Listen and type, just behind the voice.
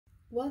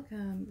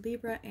Welcome,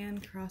 Libra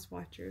and Cross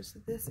Watchers.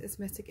 This is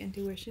Mystic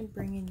Intuition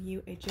bringing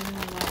you a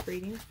general love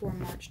reading for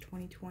March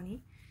 2020.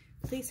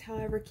 Please,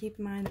 however, keep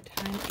in mind that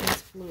time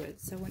is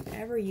fluid, so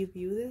whenever you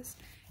view this,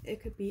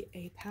 it could be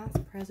a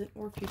past, present,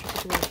 or future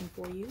situation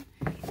for you.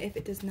 If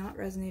it does not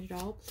resonate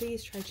at all,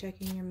 please try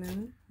checking your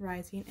moon,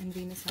 rising, and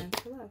Venus signs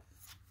for love.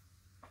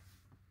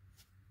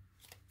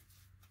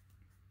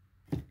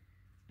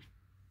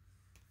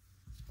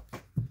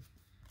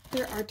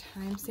 There are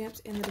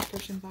timestamps in the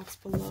description box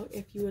below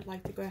if you would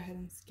like to go ahead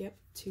and skip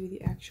to the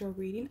actual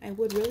reading. I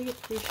would really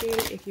appreciate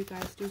it if you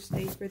guys do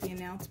stay for the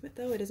announcement,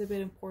 though. It is a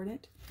bit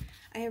important.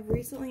 I have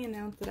recently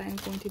announced that I am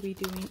going to be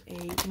doing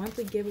a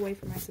monthly giveaway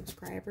for my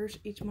subscribers.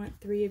 Each month,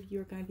 3 of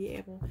you are going to be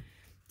able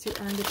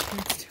to earn the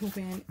chance to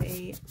win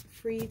a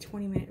free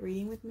 20-minute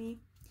reading with me.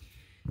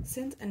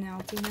 Since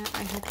announcing that,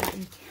 I have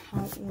gotten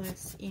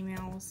countless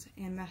emails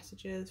and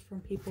messages from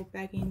people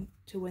begging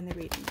to win the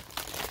reading.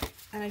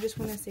 And I just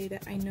want to say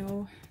that I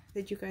know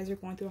that you guys are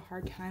going through a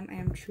hard time. I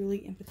am truly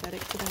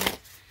empathetic to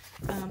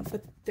that.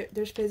 But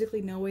there's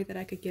physically no way that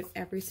I could give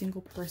every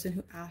single person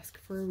who asks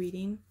for a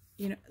reading.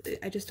 You know,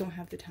 I just don't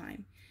have the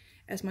time.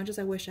 As much as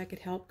I wish I could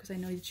help, because I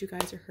know that you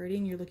guys are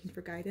hurting, you're looking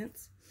for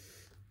guidance.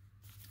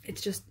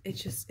 It's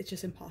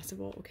just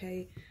impossible,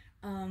 okay?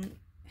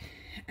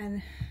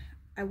 And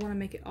I want to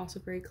make it also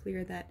very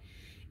clear that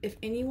if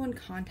anyone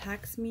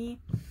contacts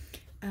me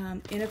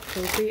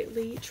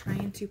inappropriately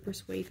trying to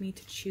persuade me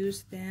to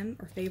choose them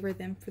or favor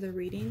them for the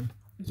reading,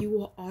 you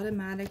will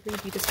automatically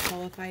be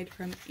disqualified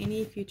from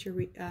any future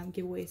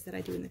giveaways that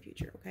I do in the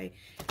future, okay?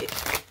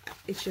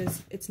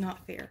 It's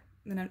not fair,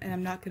 and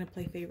I'm not going to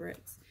play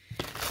favorites.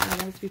 I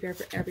want it to be fair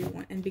for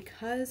everyone, and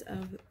because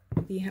of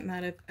the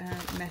amount of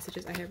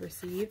messages I have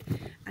received,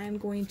 I am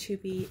going to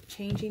be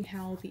changing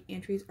how the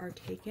entries are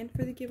taken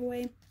for the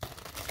giveaway.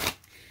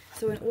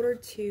 So in order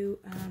to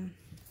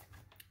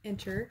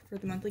enter for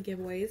the monthly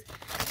giveaways,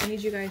 I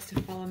need you guys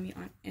to follow me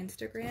on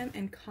Instagram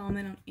and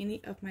comment on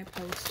any of my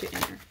posts to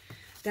enter.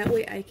 That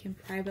way I can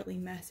privately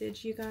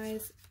message you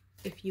guys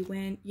if you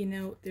win. You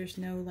know, there's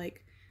no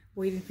like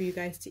waiting for you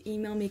guys to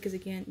email me, because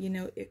again, you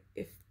know,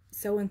 if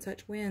so and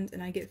such wins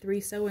and I get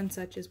 3 so and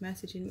suches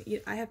messaging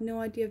me, I have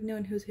no idea of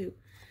knowing who's who,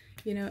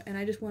 you know, and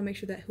I just want to make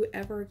sure that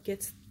whoever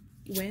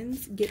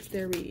wins gets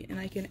their reading, and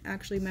I can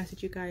actually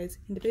message you guys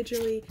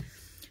individually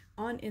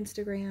on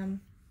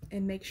Instagram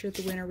and make sure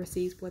the winner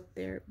receives what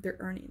their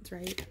earnings,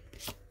 right?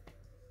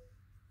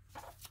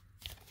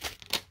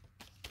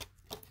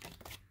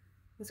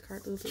 This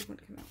card literally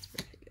wouldn't come out, so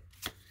we're gonna take it.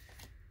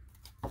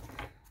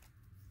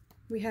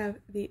 We have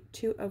the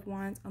 2 of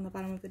Wands on the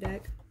bottom of the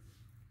deck.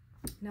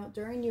 Now,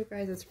 during your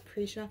guys'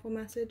 pre-shuffle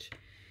message,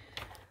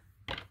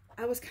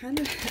 I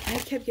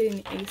kept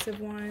getting the Ace of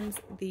Wands,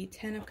 the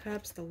 10 of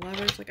Cups, the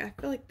Lovers. Like, I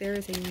feel like there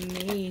is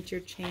a major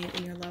change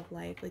in your love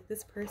life. Like,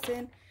 this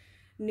person,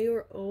 new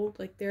or old,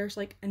 like there's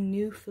like a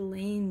new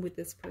flame with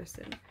this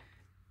person.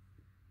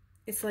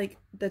 It's like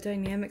the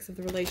dynamics of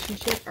the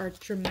relationship are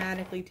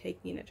dramatically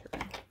taking a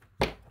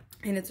turn,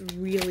 and it's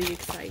really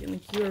exciting.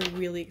 Like, you are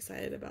really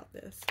excited about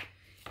this.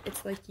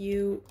 It's like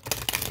you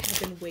have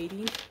been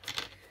waiting.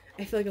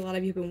 I feel like a lot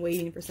of you have been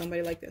waiting for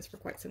somebody like this for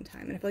quite some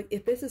time, and I feel like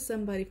if this is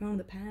somebody from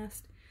the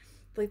past,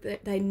 like the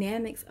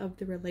dynamics of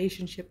the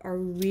relationship are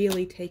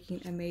really taking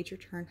a major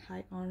turn.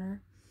 High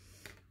honor.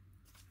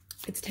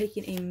 It's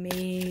taking a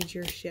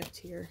major shift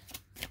here.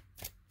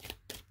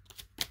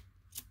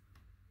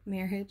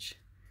 Marriage.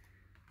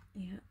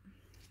 Yeah.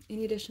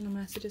 Any additional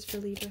messages for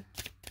Libra?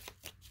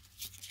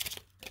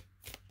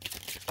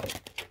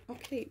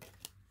 Okay.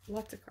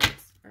 Lots of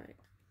cards. Alright.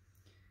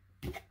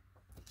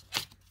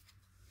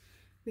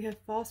 We have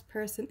False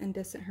Person and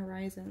Distant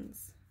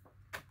Horizons.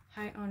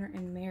 High Honor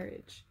and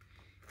Marriage.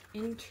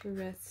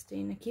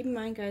 Interesting. Now, keep in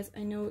mind, guys,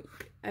 I know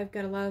I've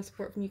got a lot of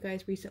support from you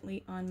guys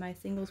recently on my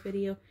singles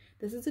video.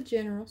 This is a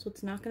general, so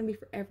it's not going to be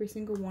for every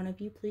single one of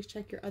you. Please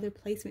check your other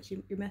placements.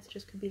 Your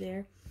messages could be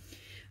there.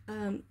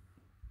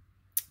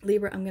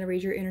 Libra, I'm going to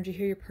read your energy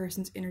here, your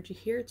person's energy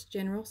here. It's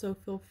general, so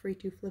feel free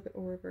to flip it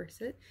or reverse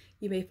it.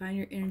 You may find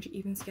your energy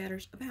even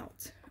scatters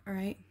about. All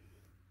right.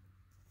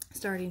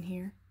 Starting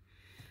here.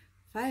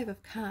 5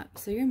 of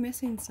Cups. So you're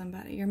missing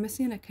somebody. You're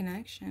missing a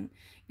connection.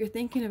 You're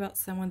thinking about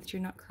someone that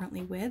you're not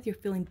currently with. You're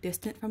feeling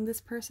distant from this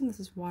person. This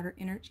is water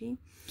energy.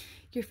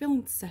 You're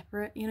feeling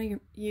separate. You know,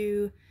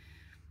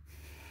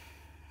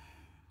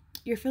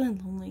 you're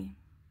feeling lonely.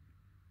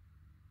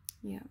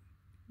 Yeah.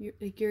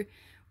 You're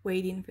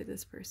waiting for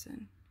this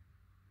person.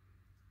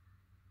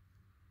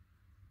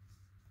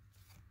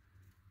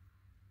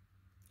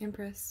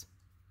 Empress.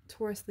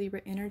 Taurus,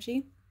 Libra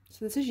energy.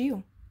 So this is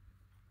you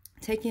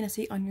taking a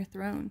seat on your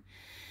throne.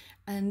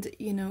 And,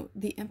 you know,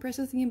 the Empress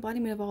is the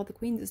embodiment of all the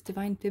queens. It's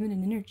divine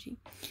feminine energy.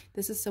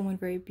 This is someone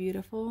very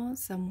beautiful,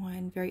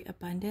 someone very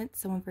abundant,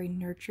 someone very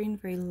nurturing,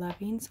 very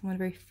loving, someone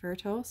very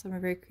fertile, someone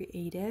very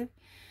creative.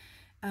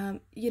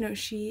 You know,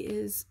 she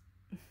is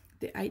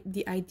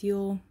the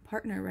ideal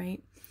partner,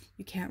 right?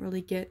 You can't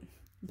really get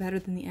better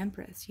than the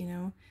Empress, you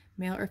know.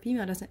 Male or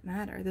female doesn't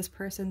matter. This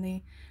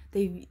person,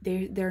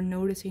 they're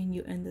noticing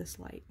you in this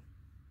light.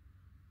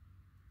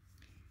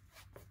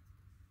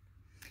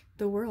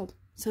 the World.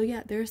 So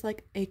yeah, there's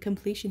like a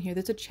completion here.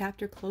 There's a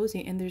chapter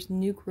closing, and there's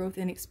new growth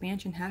and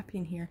expansion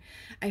happening here.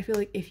 I feel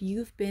like if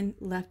you've been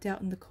left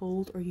out in the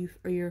cold, or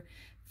you're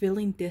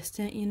feeling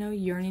distant, you know,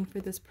 yearning for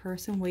this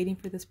person, waiting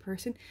for this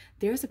person,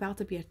 there's about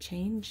to be a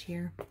change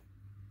here.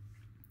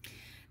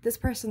 This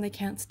person, they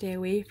can't stay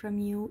away from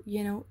you,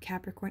 you know,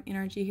 Capricorn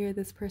energy here.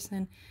 This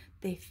person,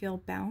 they feel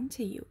bound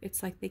to you.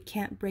 It's like they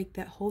can't break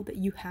that hold that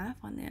you have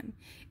on them.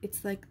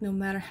 It's like no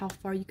matter how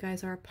far you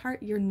guys are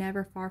apart, you're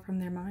never far from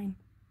their mind.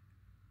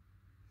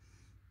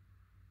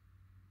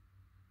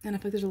 And I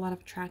feel like there's a lot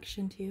of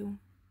attraction too.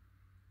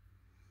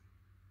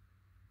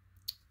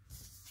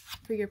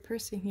 For your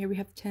person here, we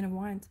have the 10 of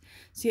Wands.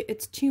 So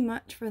it's too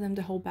much for them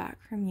to hold back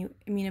from you.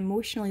 I mean,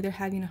 emotionally, they're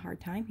having a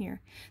hard time here.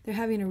 They're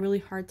having a really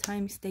hard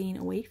time staying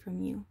away from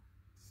you.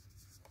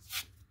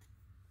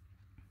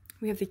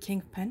 We have the King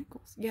of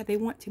Pentacles. Yeah, they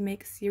want to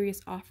make serious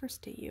offers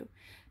to you.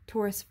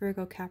 Taurus,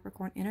 Virgo,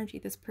 Capricorn energy.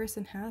 This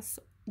person has,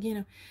 you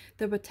know,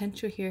 the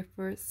potential here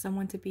for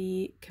someone to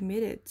be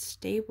committed,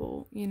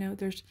 stable. You know,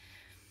 there's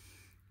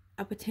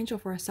a potential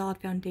for a solid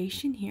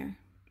foundation here.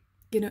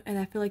 You know, and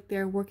I feel like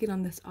they're working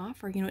on this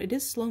offer. You know, it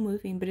is slow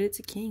moving, but it's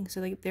a king.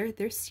 So like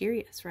they're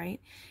serious, right?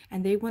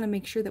 And they want to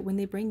make sure that when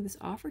they bring this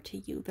offer to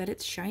you, that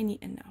it's shiny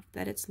enough,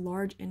 that it's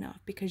large enough,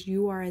 because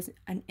you are as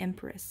an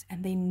empress,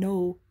 and they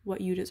know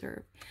what you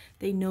deserve.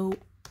 They know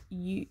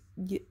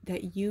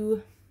that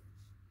you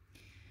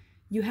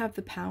have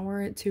the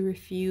power to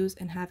refuse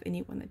and have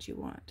anyone that you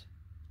want.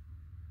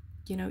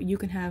 You know, you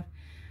can have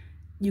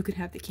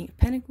the King of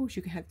Pentacles,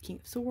 you can have the King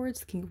of Swords,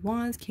 the King of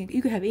Wands,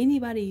 you can have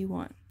anybody you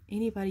want.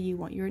 Anybody you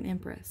want. You're an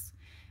empress,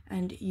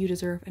 and you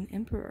deserve an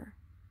emperor.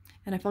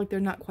 And I feel like they're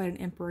not quite an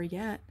emperor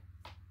yet,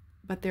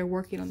 but they're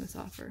working on this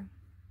offer.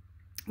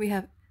 We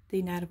have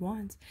the Knight of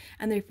Wands,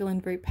 and they're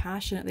feeling very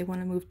passionate. They want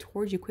to move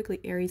towards you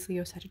quickly. Aries,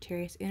 Leo,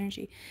 Sagittarius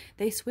energy.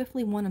 They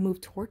swiftly want to move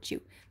towards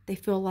you. They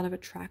feel a lot of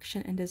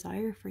attraction and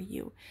desire for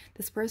you.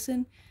 This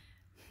person,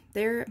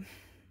 I'm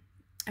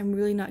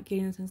really not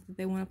getting the sense that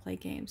they want to play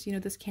games. You know,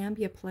 this can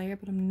be a player,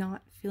 but I'm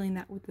not feeling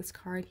that with this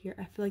card here.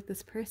 I feel like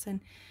this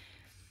person,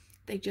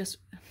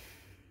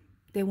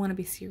 they want to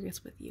be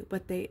serious with you,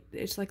 but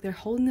it's like they're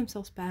holding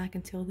themselves back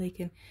until they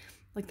can,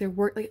 like, their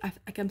work,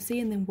 like I'm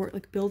seeing them work,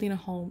 like building a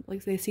home.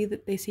 Like they see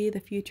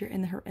the future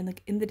in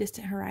the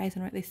distant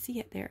horizon, right? They see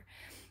it there.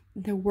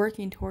 They're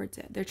working towards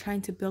it. They're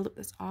trying to build up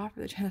this offer.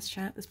 They're trying to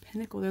shine up this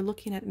pinnacle. They're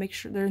looking at it, make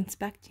sure they're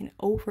inspecting it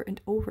over and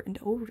over and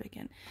over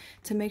again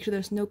to make sure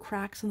there's no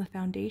cracks on the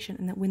foundation,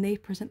 and that when they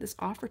present this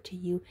offer to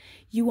you,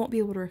 you won't be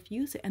able to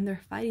refuse it. And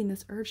they're fighting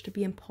this urge to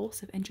be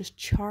impulsive and just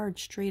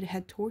charge straight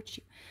ahead towards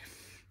you.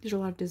 There's a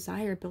lot of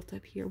desire built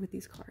up here with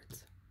these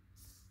cards.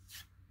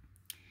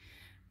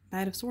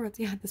 Knight of Swords.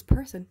 Yeah, this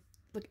person.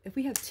 Look, if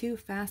we have two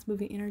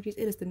fast-moving energies,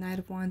 it is the Knight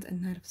of Wands and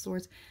Knight of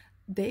Swords.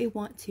 They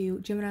want to,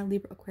 Gemini,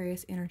 Libra,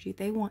 Aquarius energy,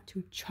 they want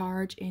to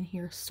charge in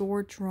here,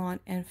 sword drawn,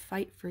 and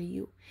fight for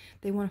you.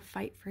 They want to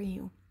fight for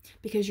you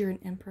because you're an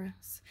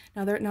empress.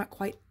 Now, they're not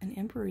quite an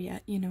emperor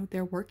yet. You know,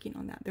 they're working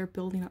on that. They're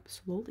building up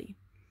slowly.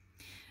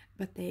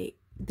 But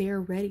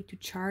they're ready to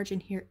charge in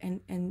here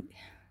and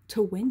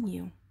to win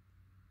you.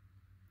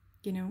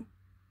 You know?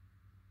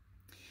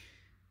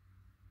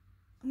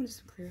 I'm going to do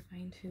some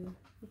clarifying too.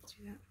 Let's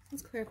do that.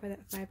 Let's clarify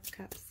that 5 of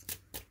Cups.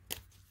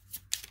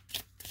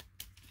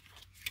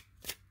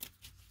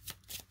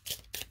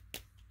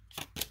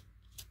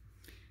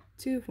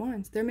 Two of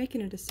Wands. They're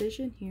making a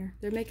decision here.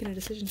 They're making a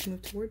decision to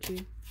move towards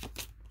you.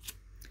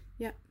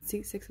 Yeah.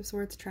 See, 6 of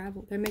Swords,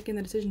 travel. They're making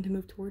the decision to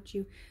move towards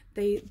you.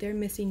 They're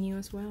missing you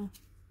as well.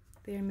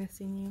 They are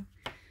missing you.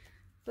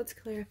 Let's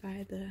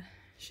clarify the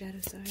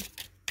shadow side.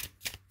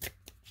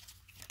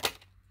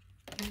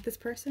 This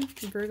person,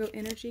 Virgo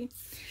energy,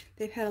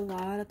 they've had a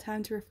lot of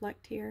time to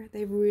reflect here.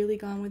 They've really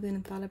gone within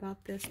and thought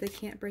about this. They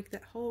can't break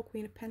that whole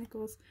Queen of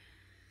Pentacles.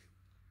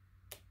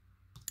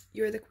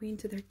 You're the queen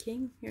to their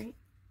king, right?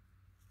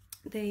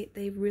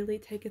 They've really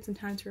taken some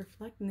time to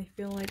reflect, and they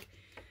feel like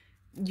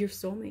you're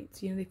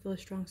soulmates. You know, they feel a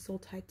strong soul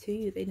tied to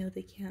you. They know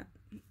they can't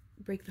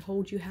break the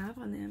hold you have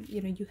on them. You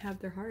know, you have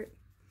their heart.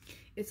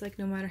 It's like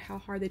no matter how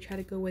hard they try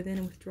to go within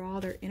and withdraw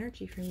their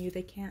energy from you,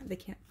 they can't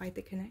fight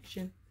the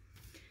connection.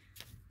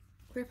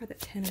 Clarify that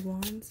 10 of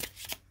Wands.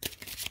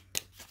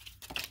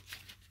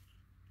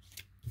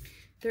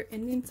 They're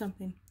ending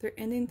something. They're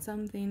ending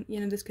something.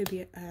 You know, this could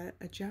be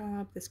a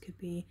job. This could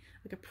be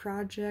like a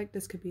project.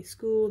 This could be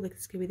school. Like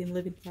this could be them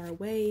living far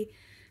away.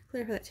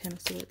 Clarify that 10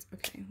 of Swords.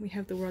 Okay, we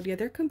have the World. Yeah,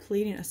 they're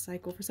completing a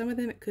cycle. For some of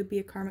them, it could be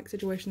a karmic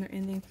situation they're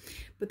ending,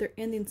 but they're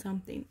ending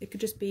something. It could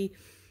just be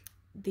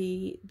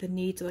the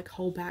need to like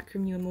hold back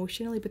from you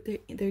emotionally, but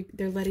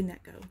they're letting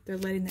that go. They're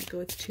letting that go.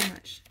 It's too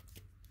much.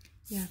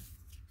 Yeah.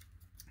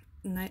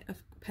 Knight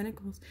of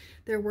Pentacles.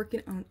 They're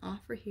working on an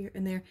offer here,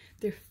 and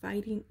they're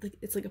fighting. Like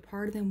it's like a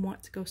part of them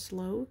wants to go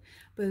slow,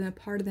 but then a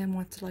part of them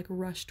wants to like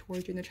rush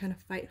towards you, and they're trying to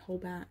fight,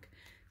 hold back.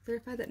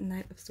 Clarify that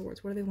Knight of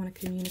Swords. What do they want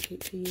to communicate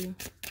to you?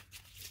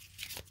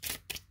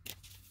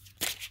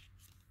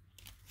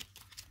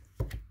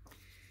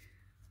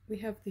 We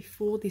have the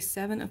Fool, the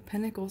Seven of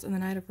Pentacles, and the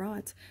Knight of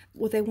Rods.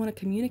 What they want to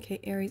communicate,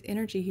 Aries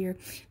energy here,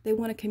 they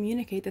want to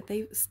communicate that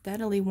they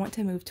steadily want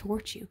to move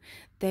towards you.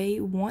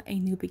 They want a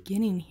new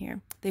beginning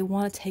here. They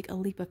want to take a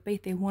leap of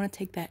faith. They want to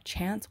take that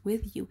chance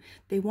with you.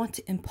 They want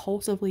to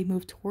impulsively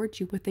move towards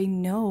you, but they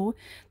know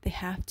they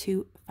have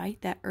to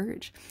fight that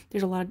urge.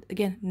 There's a lot of,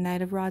 again,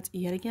 Knight of Rods,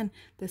 yet again,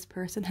 this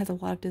person has a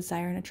lot of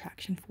desire and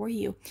attraction for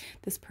you.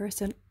 This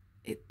person,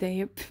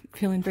 they're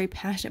feeling very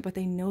passionate, but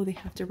they know they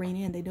have to rein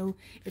in. They know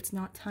it's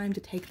not time to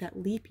take that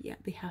leap yet.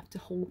 They have to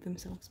hold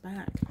themselves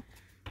back.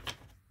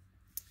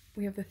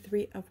 We have the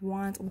Three of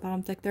Wands on the bottom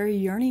deck. They're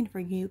yearning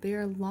for you. They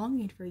are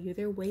longing for you.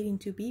 They're waiting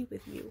to be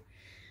with you.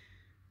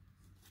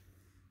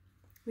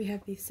 We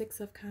have the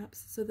Six of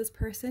Cups. So this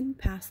person,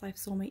 past life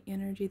soulmate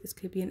energy. This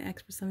could be an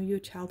ex for some of you, a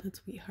childhood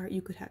sweetheart.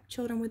 You could have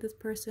children with this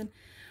person.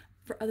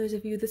 For others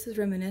of you, this is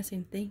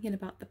reminiscing, thinking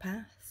about the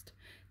past,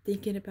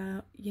 thinking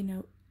about, you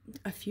know,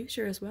 a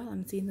future as well.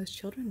 I'm seeing those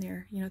children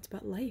there. You know, it's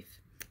about life,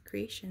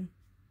 creation.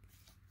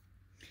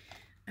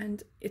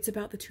 And it's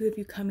about the two of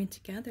you coming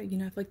together. You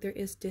know, I feel like there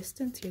is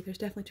distance here. There's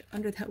definitely,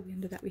 under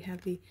that we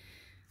have the,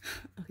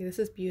 okay, this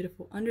is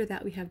beautiful. Under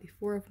that we have the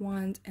Four of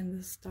Wands and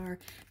the Star.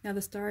 Now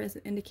the Star is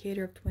an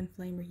indicator of twin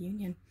flame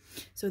reunion.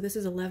 So this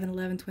is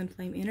 11-11 twin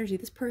flame energy.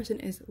 This person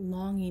is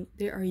longing.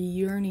 They are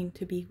yearning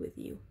to be with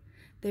you.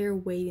 They're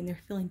waiting, they're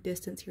feeling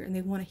distance here, and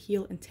they want to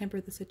heal and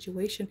temper the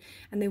situation,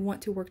 and they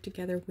want to work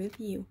together with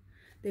you.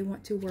 They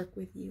want to work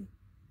with you.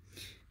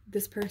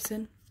 This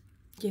person,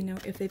 you know,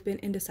 if they've been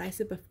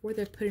indecisive before,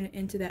 they're putting it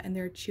into that, and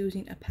they're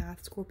choosing a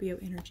path. Scorpio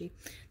energy.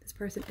 This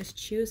person is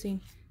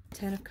choosing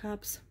Ten of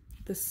Cups,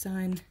 the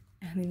Sun,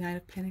 and the Knight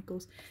of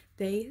Pentacles.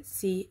 They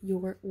see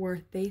your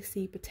worth. They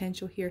see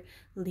potential here.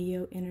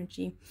 Leo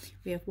energy.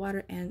 We have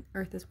water and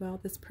earth as well.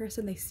 This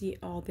person, they see it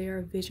all. They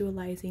are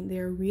visualizing. They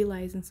are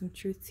realizing some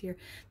truths here.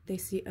 They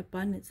see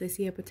abundance. They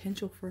see a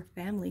potential for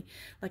a family.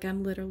 Like,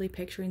 I'm literally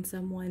picturing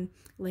someone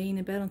laying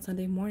in bed on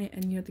Sunday morning,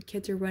 and, you know, the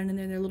kids are running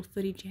in their little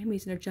footy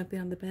jammies, and they're jumping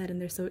on the bed,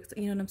 and they're so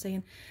excited. You know what I'm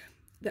saying?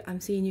 That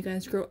I'm seeing you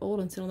guys grow old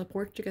and sit on the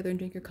porch together and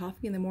drink your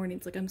coffee in the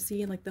mornings. Like, I'm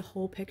seeing like the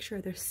whole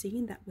picture. They're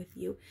seeing that with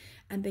you,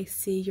 and they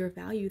see your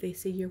value. They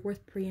see your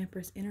worth.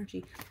 Pre-Empress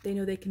energy. They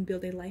know they can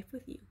build a life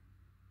with you.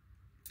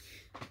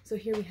 So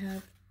here we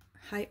have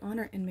high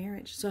honor in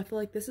marriage. So I feel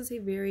like this is a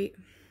very,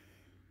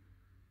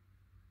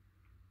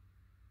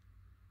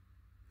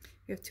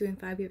 we have 2 and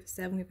 5, we have a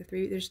 7, we have a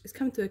 3. It's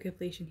coming to a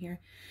completion here.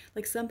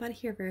 Like, somebody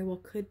here very well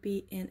could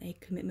be in a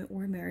commitment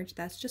or a marriage.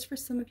 That's just for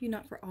some of you,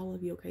 not for all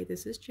of you, okay?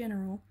 This is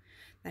general.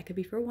 That could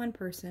be for one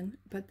person,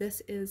 but this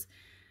is,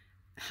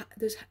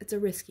 it's a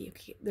risky,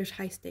 okay? There's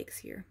high stakes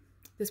here.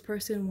 This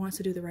person wants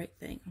to do the right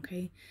thing,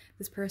 okay?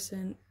 This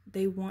person,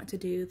 they want to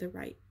do the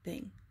right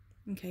thing,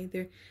 okay?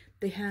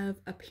 They have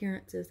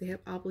appearances, they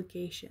have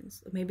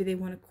obligations. Maybe they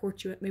want to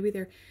court you.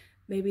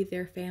 Maybe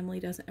their family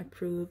doesn't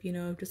approve, you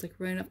know, just like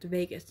running up to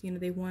Vegas. You know,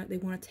 they want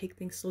to take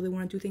things slow. They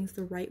want to do things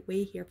the right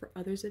way here. For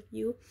others of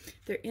you,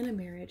 they're in a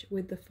marriage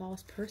with the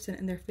false person,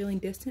 and they're feeling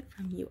distant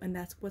from you, and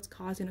that's what's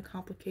causing a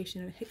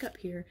complication and a hiccup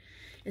here,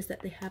 is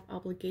that they have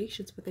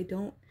obligations, but they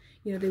don't,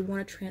 you know, they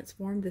want to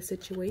transform the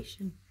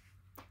situation.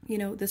 You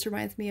know, this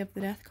reminds me of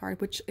the Death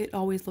card, which it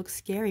always looks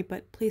scary,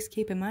 but please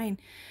keep in mind,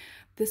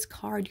 this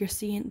card, you're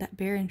seeing that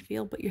barren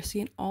field, but you're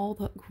seeing all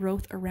the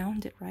growth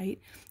around it,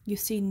 right? You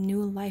see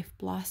new life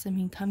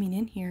blossoming, coming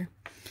in here.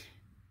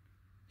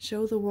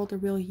 Show the world the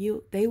real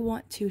you. They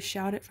want to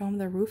shout it from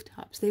the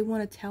rooftops. They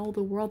want to tell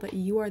the world that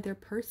you are their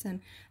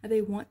person, that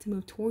they want to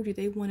move toward you.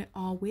 They want it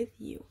all with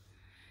you.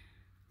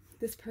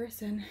 This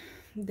person,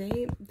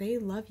 they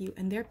love you,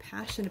 and they're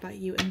passionate about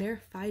you, and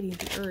they're fighting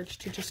the urge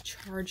to just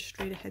charge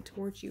straight ahead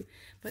towards you.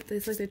 But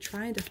it's like they're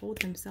trying to hold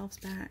themselves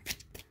back.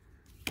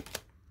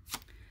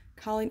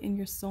 Calling in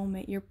your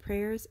soulmate. Your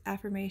prayers,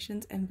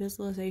 affirmations, and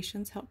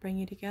visualizations help bring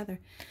you together.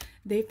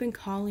 They've been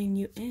calling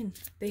you in.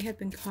 They have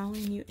been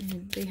calling you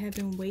in. They have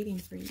been waiting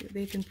for you.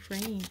 They've been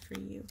praying for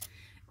you.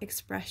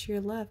 Express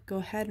your love. Go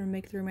ahead and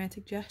make the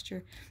romantic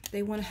gesture.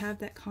 They want to have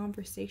that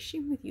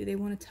conversation with you. They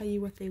want to tell you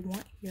what they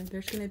want here.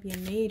 There's going to be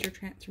a major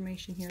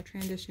transformation here,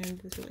 transition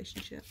into this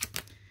relationship.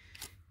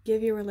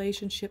 Give your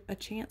relationship a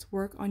chance.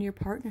 Work on your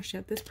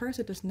partnership. This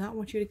person does not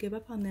want you to give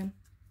up on them.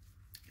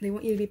 They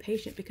want you to be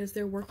patient because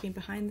they're working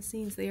behind the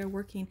scenes. They are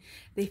working.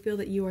 They feel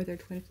that you are their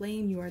twin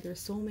flame. You are their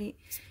soulmate.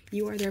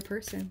 You are their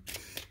person.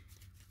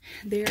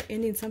 They are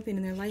ending something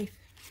in their life.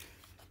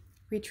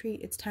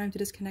 Retreat. It's time to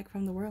disconnect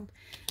from the world.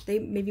 They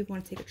maybe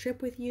want to take a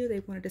trip with you.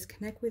 They want to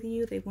disconnect with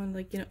you. They want to,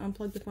 like, you know,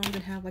 unplug the phone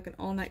and have like an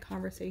all-night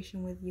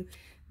conversation with you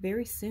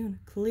very soon.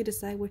 Clearly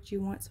decide what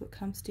you want so it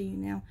comes to you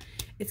now.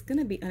 It's going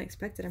to be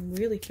unexpected. I'm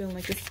really feeling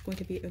like this is going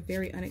to be a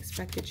very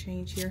unexpected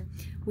change here.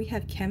 We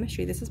have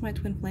chemistry. This is my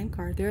twin flame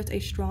card. There is a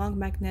strong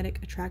magnetic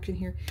attraction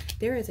here.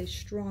 There is a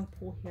strong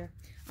pull here.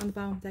 On the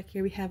bottom deck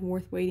here, we have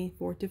worth waiting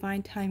for.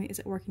 Divine timing is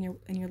at work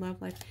in your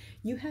love life.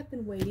 You have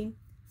been waiting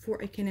for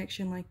a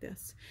connection like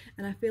this.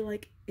 And I feel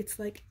like it's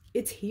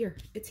here.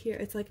 It's here.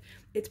 It's like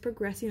it's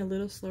progressing a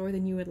little slower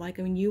than you would like.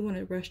 I mean, you want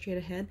to rush straight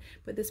ahead,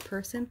 but this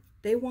person,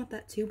 they want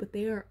that too, but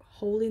they are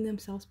holding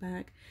themselves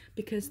back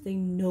because they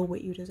know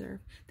what you deserve.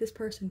 This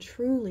person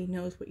truly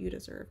knows what you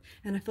deserve.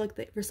 And I feel like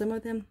that for some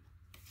of them,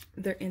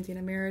 they're ending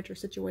a marriage or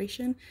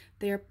situation.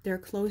 They're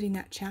closing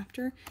that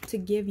chapter to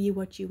give you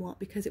what you want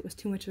because it was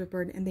too much of a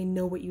burden, and they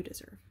know what you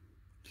deserve.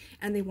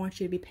 And they want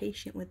you to be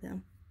patient with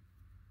them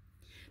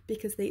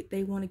because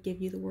they want to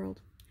give you the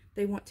world.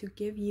 They want to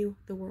give you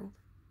the world.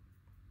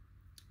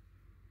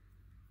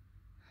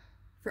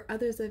 For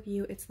others of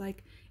you, it's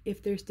like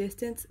if there's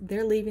distance,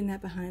 they're leaving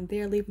that behind.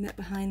 They are leaving that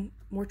behind.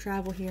 More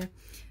travel here.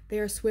 They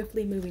are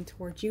swiftly moving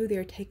towards you. They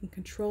are taking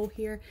control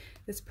here.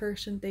 This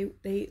person,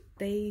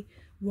 they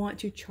want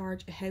to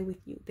charge ahead with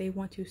you. They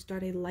want to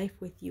start a life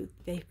with you.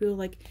 They feel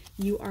like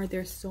you are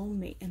their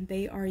soulmate, and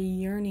they are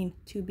yearning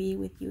to be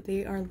with you.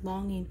 They are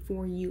longing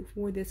for you,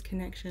 for this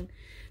connection.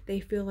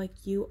 They feel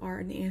like you are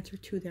an answer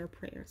to their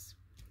prayers.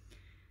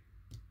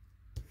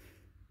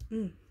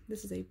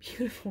 This is a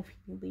beautiful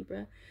reading,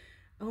 Libra.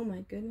 Oh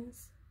my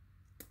goodness,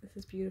 this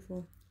is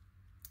beautiful.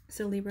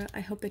 So Libra,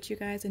 I hope that you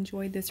guys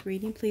enjoyed this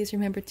reading. Please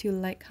remember to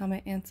like,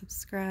 comment, and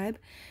subscribe.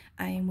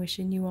 I am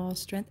wishing you all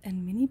strength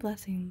and many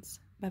blessings.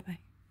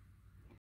 Bye-bye.